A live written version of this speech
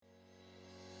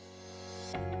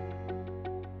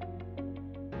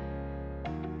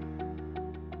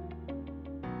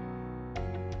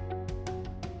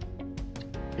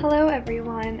Hello,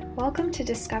 everyone. Welcome to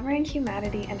Discovering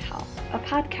Humanity in Health, a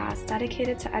podcast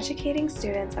dedicated to educating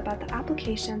students about the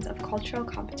applications of cultural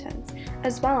competence,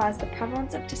 as well as the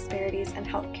prevalence of disparities in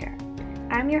healthcare.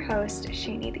 I'm your host,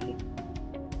 Shani D.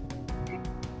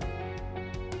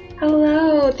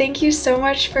 Hello, thank you so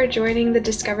much for joining the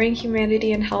Discovering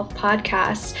Humanity in Health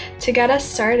podcast. To get us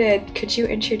started, could you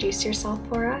introduce yourself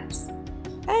for us?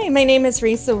 Hi, my name is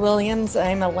Risa Williams.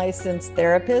 I'm a licensed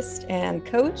therapist and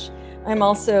coach. I'm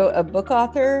also a book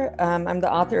author. I'm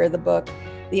the author of the book,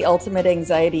 The Ultimate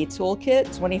Anxiety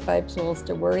Toolkit, 25 Tools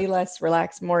to Worry Less,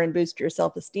 Relax More, and Boost Your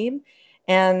Self-Esteem,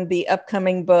 and the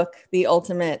upcoming book, The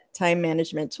Ultimate Time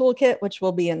Management Toolkit, which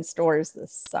will be in stores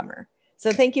this summer.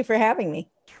 So thank you for having me.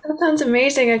 That sounds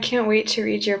amazing. I can't wait to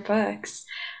read your books.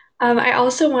 I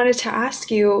also wanted to ask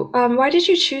you, why did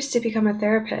you choose to become a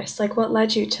therapist? What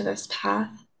led you to this path?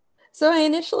 So I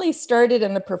initially started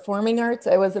in the performing arts.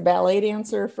 I was a ballet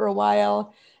dancer for a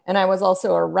while, and I was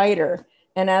also a writer.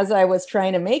 And as I was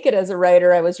trying to make it as a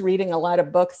writer, I was reading a lot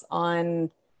of books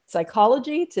on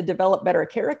psychology to develop better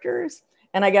characters.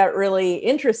 And I got really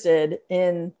interested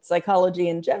in psychology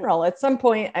in general. At some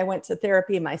point, I went to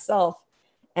therapy myself,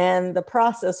 and the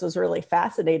process was really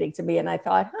fascinating to me. And I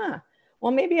thought,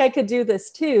 well, maybe I could do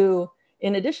this too.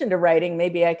 In addition to writing,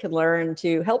 maybe I could learn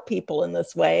to help people in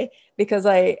this way, because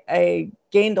I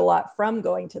gained a lot from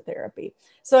going to therapy.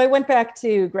 So I went back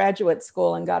to graduate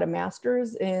school and got a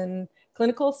master's in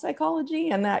clinical psychology.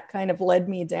 And that kind of led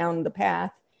me down the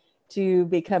path to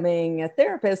becoming a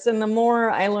therapist. And the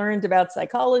more I learned about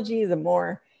psychology, the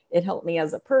more it helped me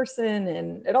as a person.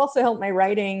 And it also helped my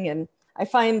writing. And I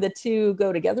find the two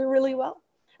go together really well.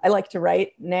 I like to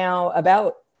write now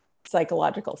about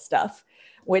psychological stuff,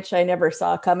 which I never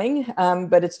saw coming,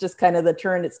 but it's just kind of the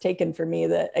turn it's taken for me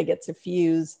that I get to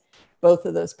fuse both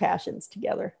of those passions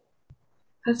together.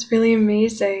 That's really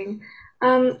amazing.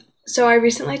 So I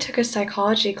recently took a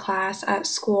psychology class at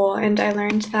school, and I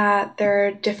learned that there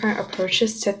are different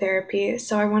approaches to therapy.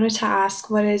 So I wanted to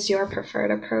ask, what is your preferred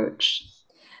approach?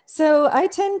 So I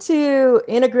tend to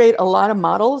integrate a lot of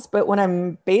models, but what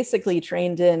I'm basically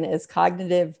trained in is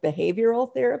cognitive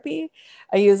behavioral therapy.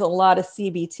 I use a lot of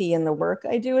CBT in the work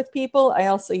I do with people. I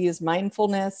also use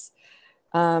mindfulness,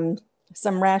 some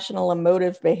rational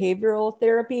emotive behavioral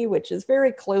therapy, which is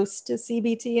very close to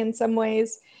CBT in some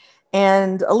ways,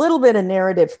 and a little bit of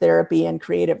narrative therapy and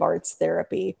creative arts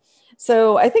therapy.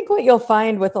 So I think what you'll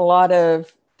find with a lot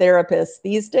of therapists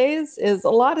these days is a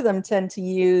lot of them tend to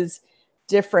use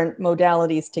different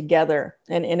modalities together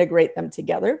and integrate them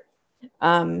together.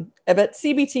 But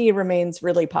CBT remains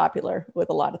really popular with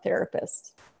a lot of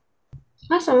therapists.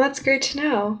 Awesome, that's great to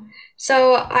know.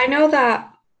 So I know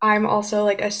that I'm also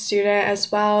a student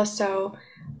as well, so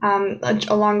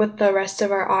along with the rest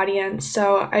of our audience.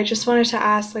 So I just wanted to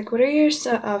ask, what are your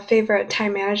favorite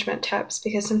time management tips?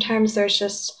 Because sometimes there's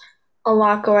just a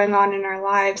lot going on in our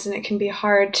lives, and it can be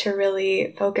hard to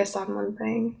really focus on one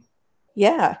thing.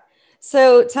 Yeah.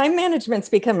 So time management's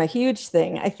become a huge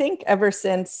thing. I think ever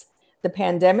since the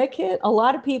pandemic hit, a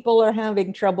lot of people are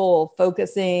having trouble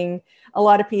focusing. A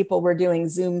lot of people were doing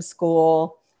Zoom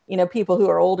school. People who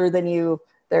are older than you,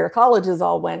 their colleges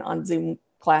all went on Zoom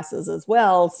classes as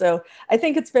well. So I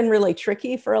think it's been really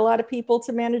tricky for a lot of people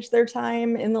to manage their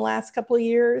time in the last couple of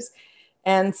years.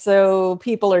 And so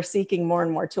people are seeking more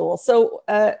and more tools. So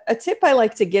a tip I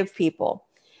like to give people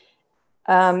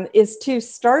is to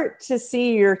start to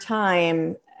see your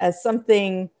time as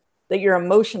something that you're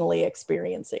emotionally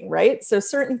experiencing, right? So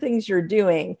certain things you're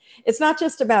doing, it's not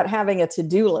just about having a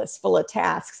to-do list full of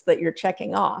tasks that you're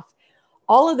checking off.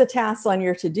 All of the tasks on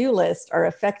your to-do list are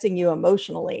affecting you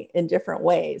emotionally in different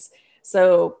ways.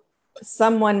 So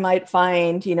someone might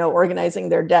find, organizing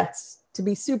their desks to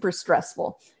be super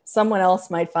stressful. Someone else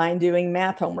might find doing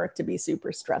math homework to be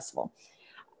super stressful.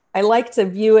 I like to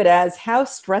view it as, how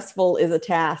stressful is a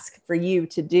task for you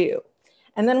to do?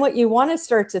 And then what you want to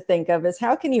start to think of is,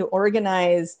 how can you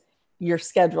organize your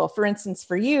schedule? For instance,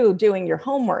 for you doing your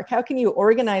homework, how can you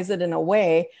organize it in a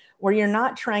way where you're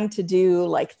not trying to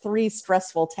do 3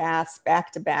 stressful tasks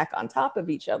back to back on top of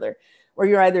each other, where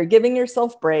you're either giving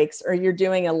yourself breaks or you're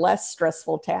doing a less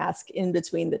stressful task in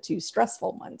between the 2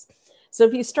 stressful ones. So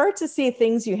if you start to see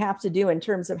things you have to do in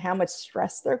terms of how much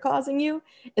stress they're causing you,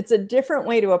 it's a different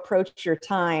way to approach your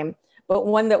time, but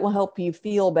one that will help you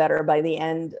feel better by the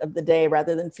end of the day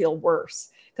rather than feel worse.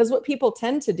 Because what people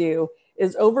tend to do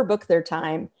is overbook their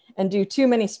time and do too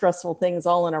many stressful things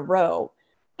all in a row.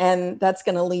 And that's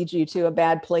going to lead you to a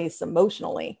bad place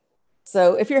emotionally.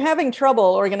 So if you're having trouble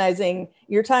organizing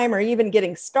your time or even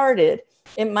getting started,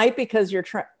 it might be because you're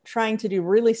trying to do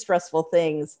really stressful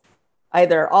things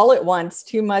either all at once,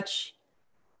 too much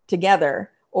together,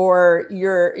 or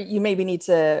you maybe need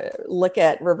to look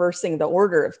at reversing the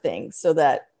order of things so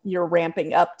that you're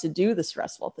ramping up to do the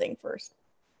stressful thing first.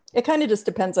 It kind of just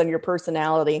depends on your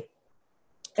personality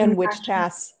and which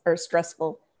tasks are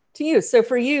stressful to you. So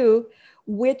for you,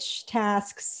 which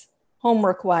tasks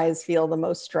homework wise feel the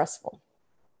most stressful,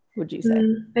 would you say?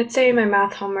 I'd say my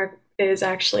math homework is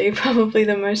actually probably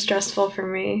the most stressful for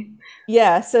me.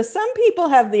 Yeah. So some people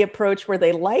have the approach where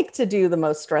they like to do the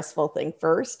most stressful thing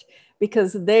first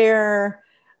because their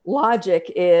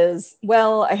logic is,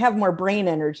 well, I have more brain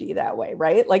energy that way,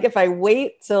 right? Like if I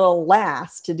wait till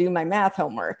last to do my math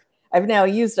homework, I've now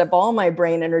used up all my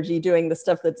brain energy doing the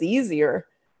stuff that's easier.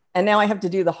 And now I have to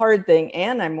do the hard thing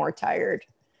and I'm more tired.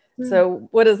 So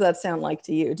what does that sound like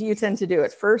to you? Do you tend to do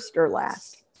it first or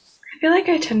last? I feel like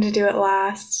I tend to do it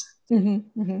last.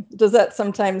 Does that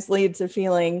sometimes lead to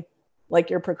feeling like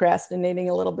you're procrastinating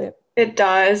a little bit? It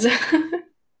does.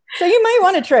 So you might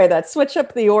want to try that, switch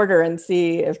up the order and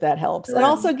see if that helps. And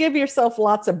also give yourself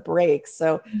lots of breaks.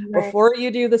 So before you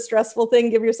do the stressful thing,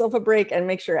 give yourself a break, and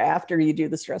make sure after you do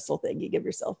the stressful thing, you give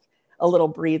yourself a little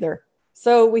breather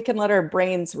so we can let our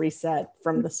brains reset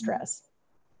from the stress.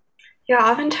 Yeah,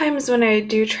 oftentimes when I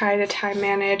do try to time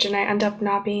manage and I end up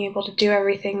not being able to do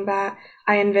everything that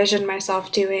I envisioned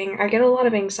myself doing, I get a lot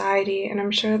of anxiety, and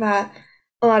I'm sure that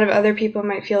a lot of other people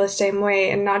might feel the same way,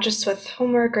 and not just with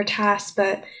homework or tasks,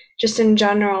 but just in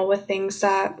general with things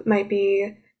that might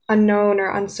be unknown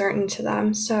or uncertain to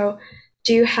them. So,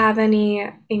 do you have any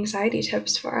anxiety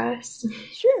tips for us?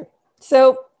 Sure.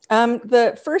 So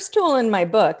the first tool in my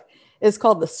book is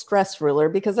called the stress ruler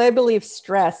because I believe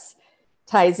stress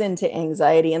ties into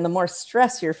anxiety. And the more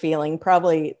stress you're feeling,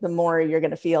 probably the more you're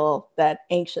going to feel that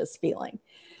anxious feeling.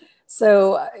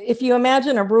 So if you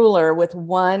imagine a ruler with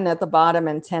 1 at the bottom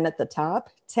and 10 at the top,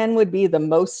 10 would be the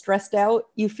most stressed out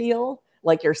you feel,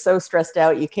 like you're so stressed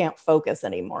out you can't focus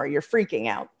anymore, you're freaking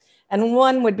out. And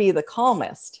 1 would be the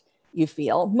calmest you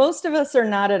feel. Most of us are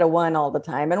not at a 1 all the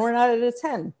time, and we're not at a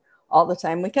 10 all the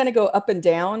time. We kind of go up and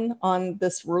down on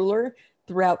this ruler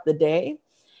throughout the day.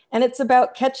 And it's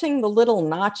about catching the little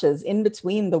notches in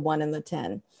between the 1 and the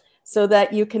 10 so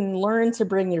that you can learn to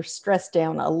bring your stress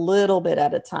down a little bit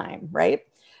at a time, right?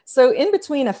 So in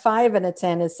between a 5 and a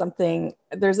 10 is something,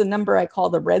 there's a number I call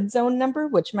the red zone number,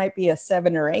 which might be a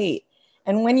 7 or 8.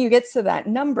 And when you get to that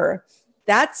number,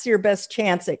 that's your best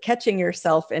chance at catching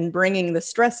yourself and bringing the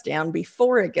stress down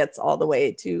before it gets all the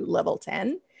way to level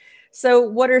 10. So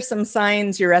what are some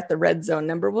signs you're at the red zone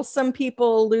number? Well, some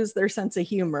people lose their sense of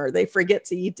humor. They forget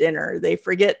to eat dinner. They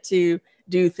forget to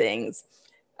do things.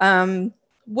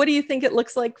 What do you think it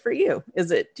looks like for you?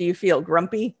 Do you feel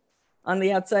grumpy on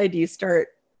the outside? Do you start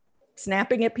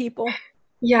snapping at people?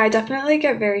 Yeah, I definitely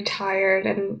get very tired,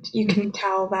 and you can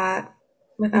tell that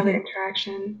with other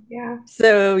interaction. Yeah.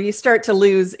 So you start to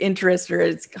lose interest, or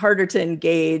it's harder to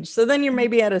engage. So then you're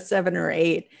maybe at a 7 or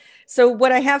 8. So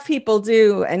what I have people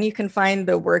do, and you can find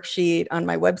the worksheet on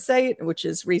my website, which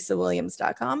is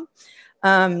risawilliams.com.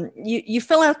 You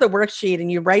fill out the worksheet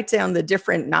and you write down the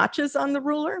different notches on the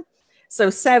ruler. So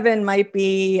 7 might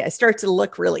be, I start to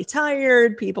look really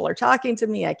tired. People are talking to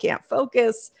me. I can't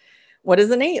focus. What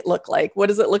does an 8 look like? What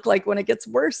does it look like when it gets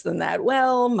worse than that?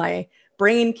 Well, my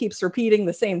brain keeps repeating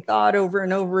the same thought over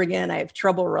and over again. I have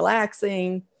trouble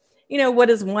relaxing. What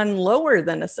does 1 lower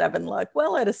than a 7 look?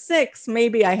 Well, at a 6,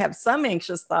 maybe I have some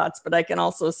anxious thoughts, but I can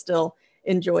also still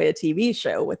enjoy a TV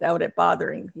show without it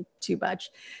bothering me too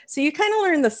much. So you kind of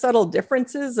learn the subtle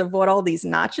differences of what all these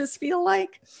notches feel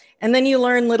like. And then you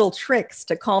learn little tricks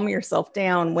to calm yourself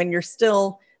down when you're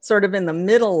still sort of in the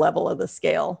middle level of the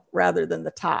scale rather than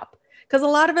the top. Because a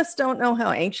lot of us don't know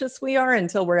how anxious we are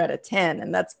until we're at a 10.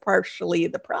 And that's partially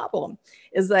the problem,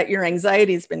 is that your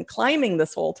anxiety has been climbing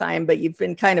this whole time, but you've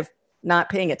been kind of not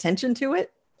paying attention to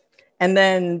it. And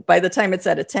then by the time it's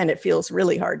at a 10, it feels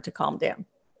really hard to calm down,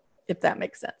 if that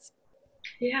makes sense.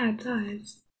 Yeah, it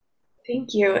does.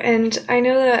 Thank you. And I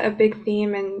know that a big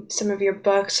theme in some of your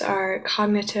books are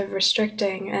cognitive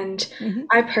restricting, and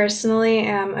I personally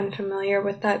am unfamiliar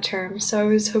with that term. So I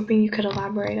was hoping you could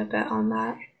elaborate a bit on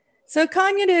that. So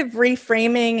cognitive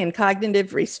reframing and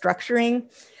cognitive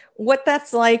restructuring, what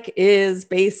that's like is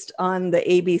based on the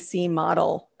ABC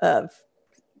model of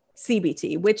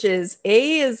CBT, which is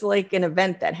A is like an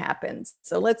event that happens.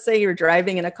 So let's say you're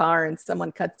driving in a car and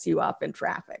someone cuts you off in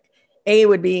traffic. A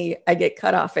would be, I get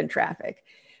cut off in traffic.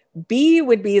 B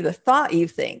would be the thought you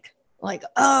think, like,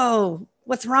 oh,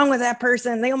 what's wrong with that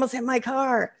person? They almost hit my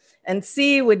car. And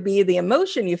C would be the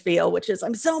emotion you feel, which is,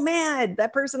 I'm so mad,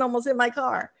 that person almost hit my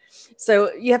car.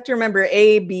 So you have to remember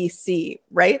A, B, C,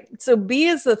 right? So B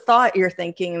is the thought you're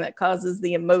thinking that causes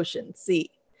the emotion,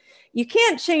 C. You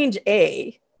can't change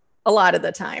A a lot of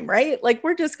the time, right? Like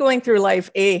we're just going through life.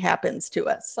 A happens to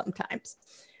us sometimes.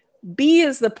 B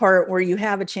is the part where you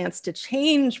have a chance to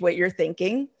change what you're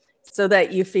thinking so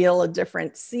that you feel a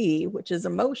different C, which is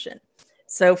emotion.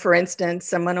 So for instance,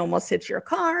 someone almost hit your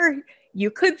car. You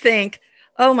could think,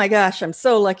 oh my gosh, I'm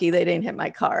so lucky they didn't hit my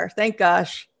car. Thank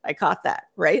gosh I caught that,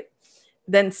 right?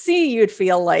 Then C, you'd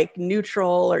feel like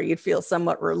neutral, or you'd feel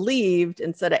somewhat relieved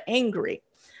instead of angry.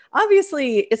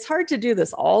 Obviously, it's hard to do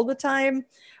this all the time,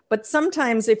 but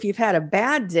sometimes if you've had a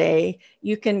bad day,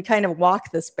 you can kind of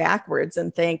walk this backwards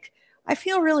and think, I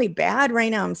feel really bad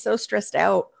right now. I'm so stressed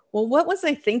out. Well, what was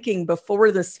I thinking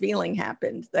before this feeling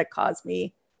happened that caused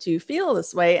me to feel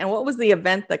this way? And what was the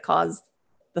event that caused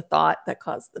the thought that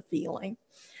caused the feeling?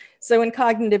 So in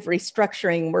cognitive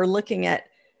restructuring, we're looking at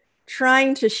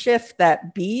trying to shift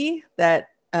that B, that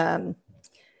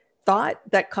thought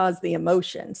that caused the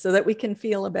emotion, so that we can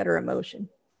feel a better emotion.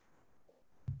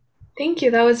 Thank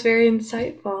you. That was very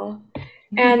insightful.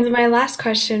 And my last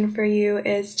question for you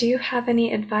is, do you have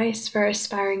any advice for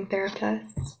aspiring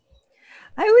therapists?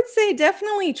 I would say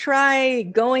definitely try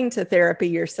going to therapy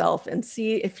yourself and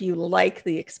see if you like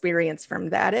the experience from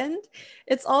that end.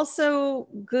 It's also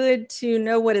good to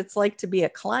know what it's like to be a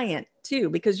client too,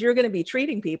 because you're going to be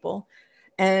treating people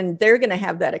and they're going to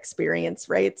have that experience,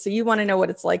 right? So you want to know what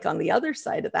it's like on the other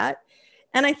side of that.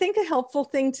 And I think a helpful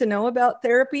thing to know about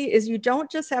therapy is you don't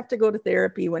just have to go to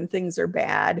therapy when things are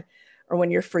bad or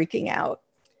when you're freaking out.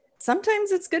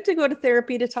 Sometimes it's good to go to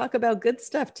therapy to talk about good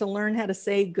stuff, to learn how to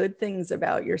say good things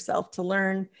about yourself, to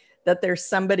learn that there's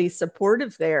somebody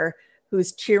supportive there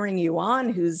who's cheering you on,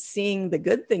 who's seeing the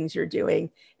good things you're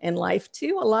doing in life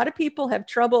too. A lot of people have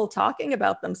trouble talking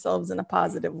about themselves in a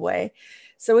positive way.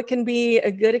 So it can be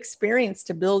a good experience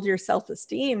to build your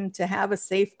self-esteem, to have a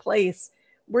safe place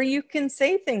where you can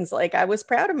say things like, I was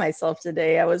proud of myself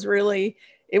today.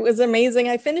 It was amazing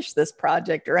I finished this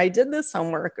project, or I did this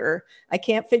homework, or I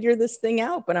can't figure this thing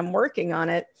out, but I'm working on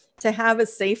it. To have a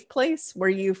safe place where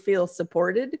you feel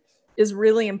supported is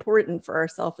really important for our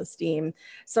self-esteem.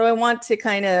 So I want to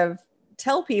kind of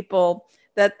tell people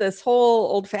that this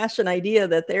whole old-fashioned idea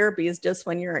that therapy is just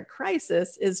when you're in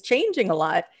crisis is changing a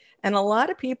lot. And a lot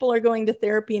of people are going to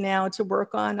therapy now to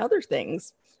work on other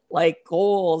things like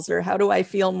goals, or how do I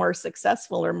feel more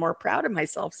successful or more proud of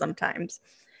myself sometimes.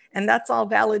 And that's all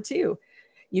valid too.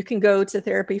 You can go to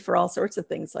therapy for all sorts of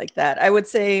things like that. I would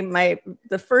say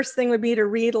the first thing would be to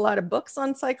read a lot of books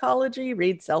on psychology,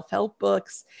 read self-help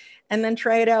books, and then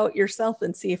try it out yourself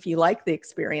and see if you like the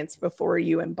experience before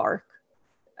you embark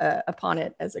upon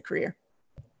it as a career.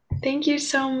 Thank you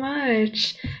so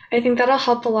much. I think that'll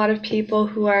help a lot of people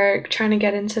who are trying to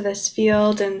get into this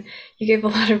field, and you gave a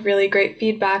lot of really great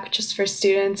feedback just for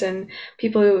students and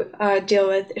people who deal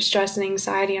with stress and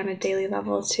anxiety on a daily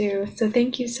level too. So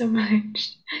thank you so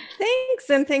much. Thanks,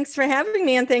 and thanks for having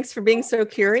me, and thanks for being so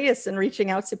curious and reaching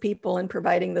out to people and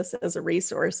providing this as a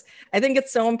resource. I think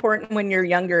it's so important when you're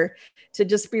younger to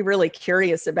just be really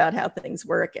curious about how things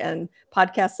work, and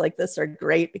podcasts like this are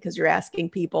great because you're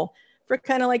asking people for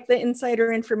kind of like the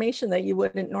insider information that you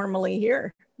wouldn't normally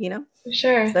hear, you know?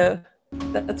 Sure. So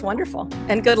that's wonderful.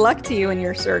 And good luck to you in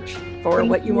your search for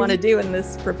what you want to do in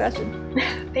this profession.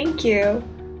 Thank you.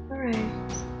 All right.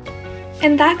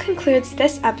 And that concludes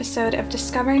this episode of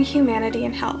Discovering Humanity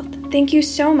in Health. Thank you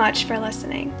so much for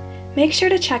listening. Make sure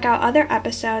to check out other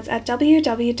episodes at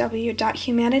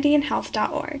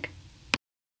www.humanityinhealth.org.